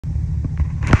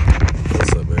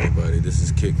This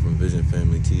is Kick from Vision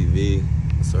Family TV.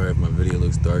 Sorry if my video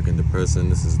looks dark and depressing.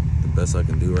 This is the best I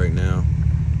can do right now.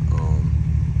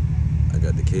 I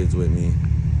got the kids with me.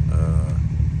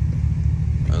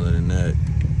 Other than that,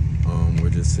 we're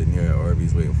just sitting here at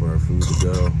Arby's waiting for our food to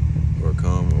go or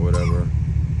come or whatever.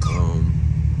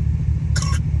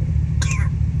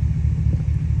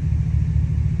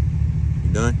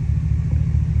 You done?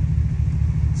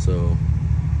 So,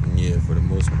 yeah, for the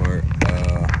most part,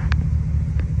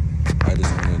 I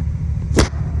just wanted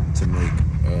to make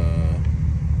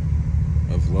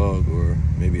a vlog or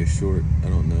maybe a short. I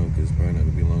don't know, because it's probably not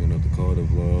going to be long enough to call it a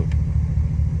vlog.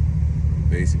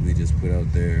 Basically just put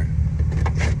out there,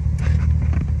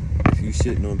 if you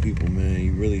shitting on people, man,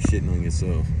 you really shitting on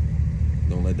yourself.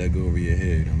 Don't let that go over your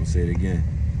head. I'm going to say it again.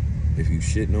 If you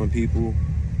shitting on people,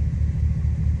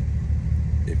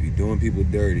 if you're doing people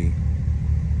dirty,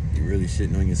 you're really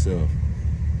shitting on yourself.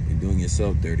 You're doing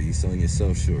yourself dirty. You're selling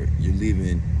yourself short. You're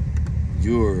leaving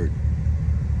your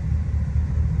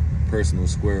personal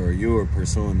square or your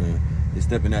persona. You're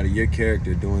stepping out of your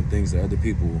character, doing things to other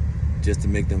people just to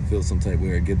make them feel some type of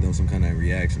way or give them some kind of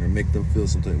reaction or make them feel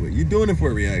some type of way. You're doing it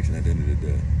for a reaction at the end of the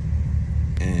day.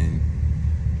 And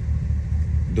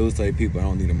those type of people, I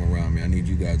don't need them around me. I need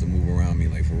you guys to move around me,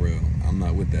 like, for real. I'm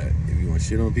not with that. If you want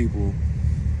shit on people,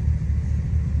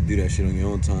 do that shit on your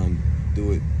own time.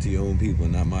 Do it to your own people,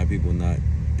 not my people, not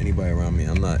anybody around me.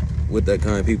 I'm not with that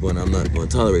kind of people, and I'm not going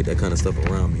to tolerate that kind of stuff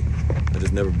around me. I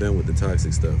just never been with the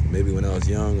toxic stuff. Maybe when I was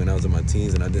young, when I was in my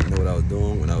teens and I didn't know what I was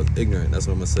doing, when I was ignorant, that's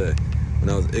what I'm going to say. When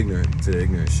I was ignorant to the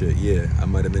ignorant shit, yeah, I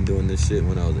might have been doing this shit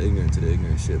when I was ignorant to the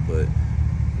ignorant shit, but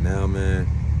now, man,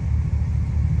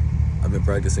 I've been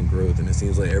practicing growth, and it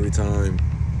seems like every time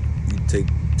you take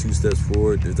 2 steps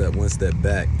forward, there's that 1 step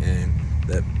back, and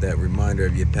that reminder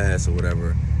of your past or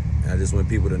whatever. And I just want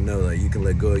people to know that you can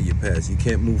let go of your past. You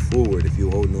can't move forward if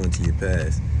you're holding on to your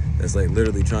past. That's like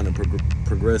literally trying to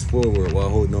progress forward while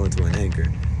holding on to an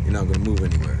anchor. You're not going to move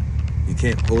anywhere. You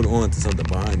can't hold on to something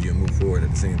behind you and move forward at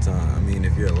the same time. I mean,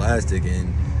 if you're elastic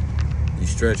and you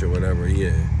stretch or whatever,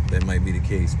 yeah, that might be the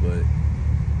case, but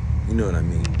you know what I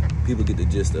mean. People get the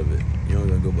gist of it. You're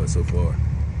only going to go but so far.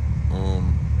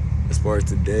 As far as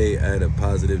today, I had a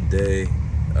positive day.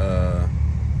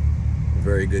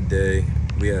 Very good day.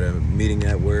 We had a meeting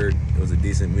at work. It was a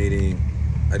decent meeting.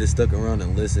 I just stuck around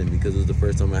and listened because it was the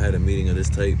first time I had a meeting of this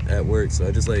type at work. So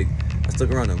I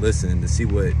stuck around and listened to see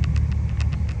what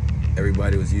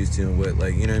everybody was used to and what,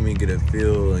 like, you know what I mean, get a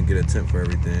feel and get a temp for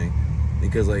everything.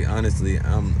 Because, like, honestly,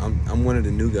 I'm one of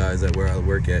the new guys at where I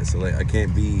work at, so, like, I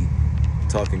can't be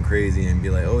talking crazy and be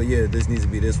like, oh yeah, this needs to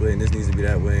be this way and this needs to be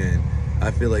that way. And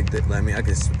I feel like that, I mean, I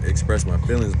could express my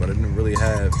feelings, but I didn't really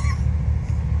have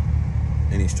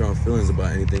any strong feelings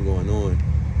about anything going on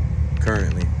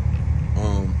currently.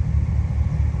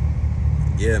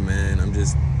 Yeah, man, I'm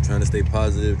just trying to stay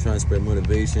positive, trying to spread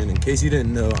motivation. In case you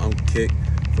didn't know, I'm Kick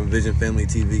from Vision Family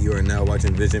TV. You are now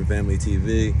watching Vision Family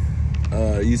TV.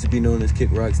 It used to be known as Kick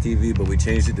Rocks TV, but we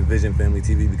changed it to Vision Family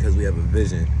TV because we have a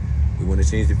vision. We want to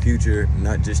change the future,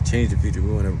 not just change the future.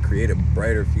 We want to create a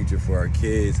brighter future for our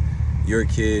kids, your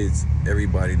kids,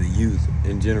 everybody, the youth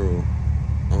in general.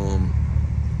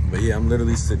 But yeah, I'm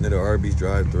literally sitting at an Arby's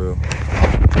drive-thru,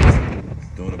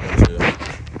 doing a bunch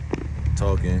of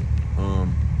talking,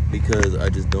 because I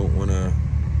just don't want to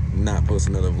not post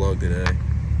another vlog today.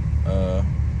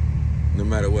 No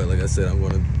matter what, like I said, I'm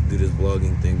going to do this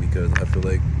vlogging thing because I feel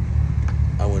like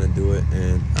I want to do it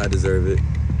and I deserve it,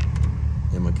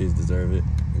 and my kids deserve it,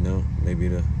 you know, maybe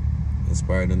to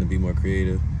inspire them to be more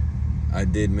creative. I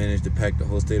did manage to pack the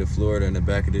whole state of Florida in the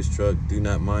back of this truck. Do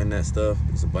not mind that stuff.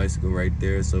 There's a bicycle right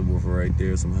there, subwoofer right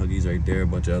there, some Huggies right there, a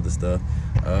bunch of other stuff.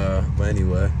 But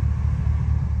anyway,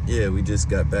 yeah, we just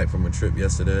got back from a trip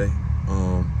yesterday.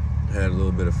 Had a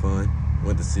little bit of fun.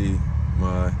 Went to see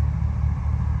my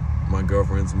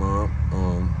girlfriend's mom,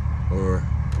 or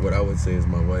what I would say is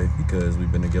my wife, because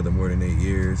we've been together more than 8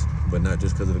 years, but not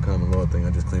just because of the common law thing.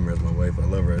 I just claim her as my wife. I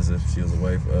love her as if she was a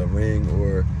wife. A ring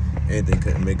or anything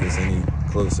couldn't make us any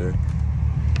closer.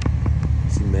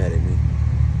 She mad at me,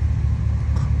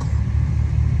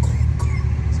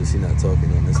 so she not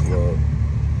talking on this vlog.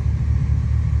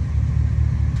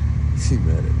 She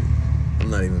mad at me. I'm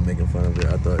not even making fun of her.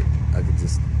 I thought I could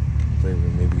just play with her,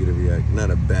 maybe get a reaction, not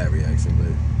a bad reaction,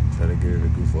 but try to get her to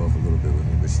goof off a little bit with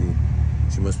me. But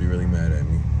she must be really mad at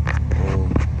me,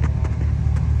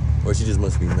 or she just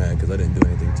must be mad because I didn't do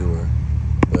anything to her.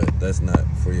 But that's not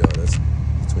for y'all. That's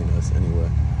between us anyway.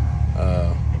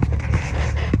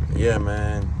 Yeah,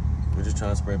 man, we're just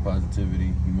trying to spread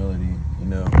positivity, humility, you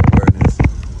know, awareness,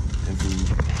 and food.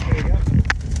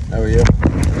 How are you?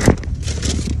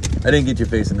 I didn't get your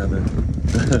face or nothing.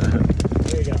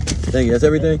 There you go. Thank you. That's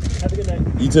everything? Have a good night.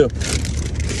 You too.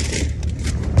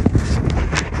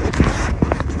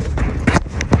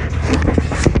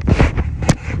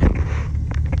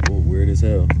 Oh, weird as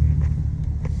hell.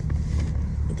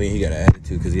 I think he got an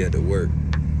attitude because he had to work.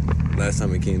 Last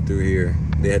time he came through here,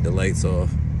 they had the lights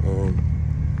off.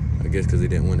 I guess because they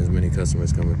didn't want as many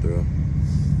customers coming through.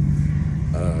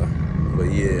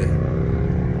 But yeah,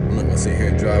 I'm not gonna sit here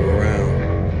and drive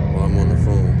around while I'm on the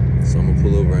phone. So I'm gonna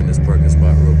pull over in this parking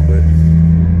spot real quick.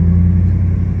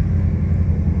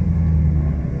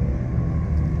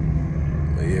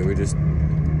 But yeah, we're just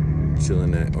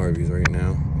chilling at Arby's right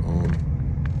now.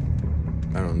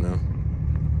 I don't know.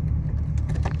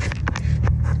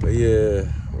 But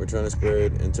yeah, we're trying to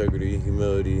spread integrity,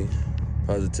 humility,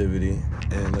 positivity.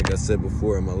 And like I said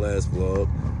before in my last vlog,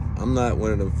 I'm not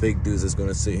one of them fake dudes that's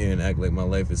gonna sit here and act like my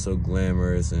life is so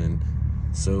glamorous and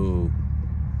so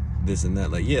this and that.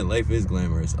 Like, yeah, life is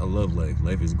glamorous. I love life.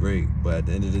 Life is great. But at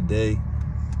the end of the day,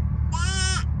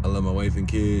 I love my wife and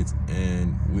kids,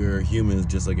 and we're humans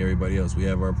just like everybody else. We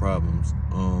have our problems.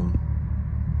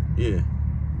 Yeah,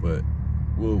 but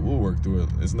we'll work through it.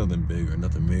 It's nothing big or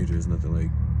nothing major. It's nothing like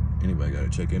anybody got to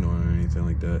check in on or anything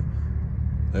like that.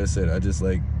 Like I said, I just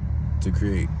like to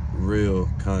create real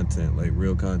content, like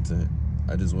real content.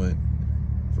 I just want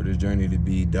for this journey to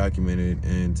be documented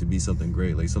and to be something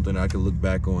great, like something I can look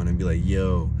back on and be like,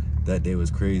 yo, that day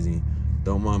was crazy.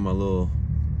 Don't mind my little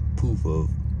poof of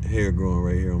hair growing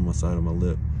right here on my side of my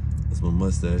lip. That's my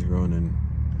mustache growing in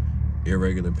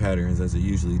irregular patterns as it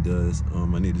usually does. I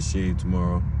need to shave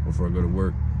tomorrow before I go to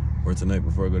work, or tonight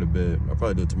before I go to bed. I'll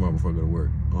probably do it tomorrow before I go to work,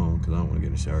 because I don't want to get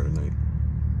in the shower tonight.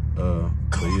 But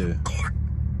yeah,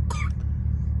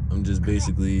 I'm just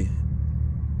basically,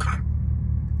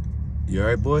 you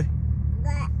alright, boy?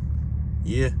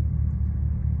 Yeah.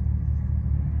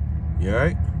 You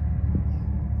alright?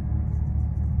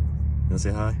 You wanna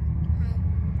say hi? You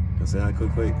wanna say hi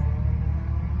quick?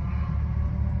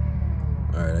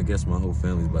 Alright, I guess my whole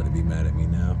family's about to be mad at me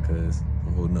now because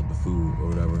I'm holding up the food or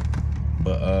whatever.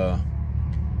 But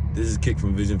this is Kick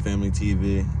from Vizion Family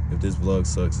TV. If this vlog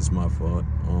sucks, it's my fault.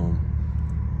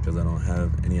 Because I don't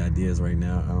have any ideas right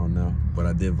now. I don't know. But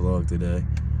I did vlog today.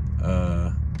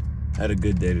 Had a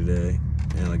good day today.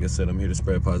 And like I said, I'm here to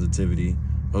spread positivity.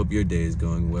 Hope your day is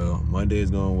going well. My day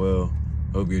is going well.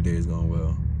 Hope your day is going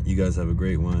well. You guys have a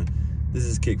great one. This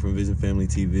is Kick from Vizion Family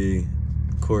TV.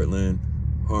 Cortland,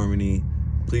 Harmony.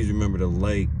 Please remember to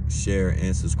like, share,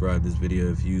 and subscribe this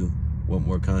video if you want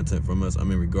more content from us. I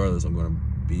mean, regardless, I'm going to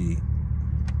be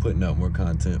putting out more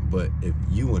content. But if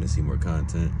you want to see more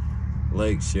content,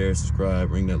 like, share,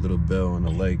 subscribe, ring that little bell on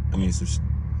the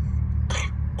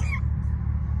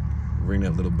ring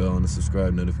that little bell on the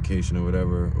subscribe notification or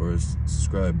whatever, or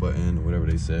subscribe button, or whatever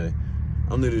they say.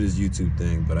 I'm new to this YouTube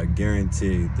thing, but I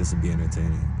guarantee this will be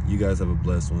entertaining. You guys have a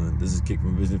blessed one. This is Kick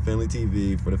from Vizion Family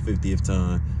TV for the 50th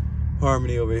time.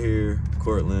 Harmony over here,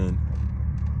 Cortland,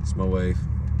 it's my wife,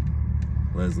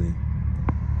 Leslie.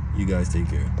 You guys take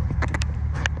care.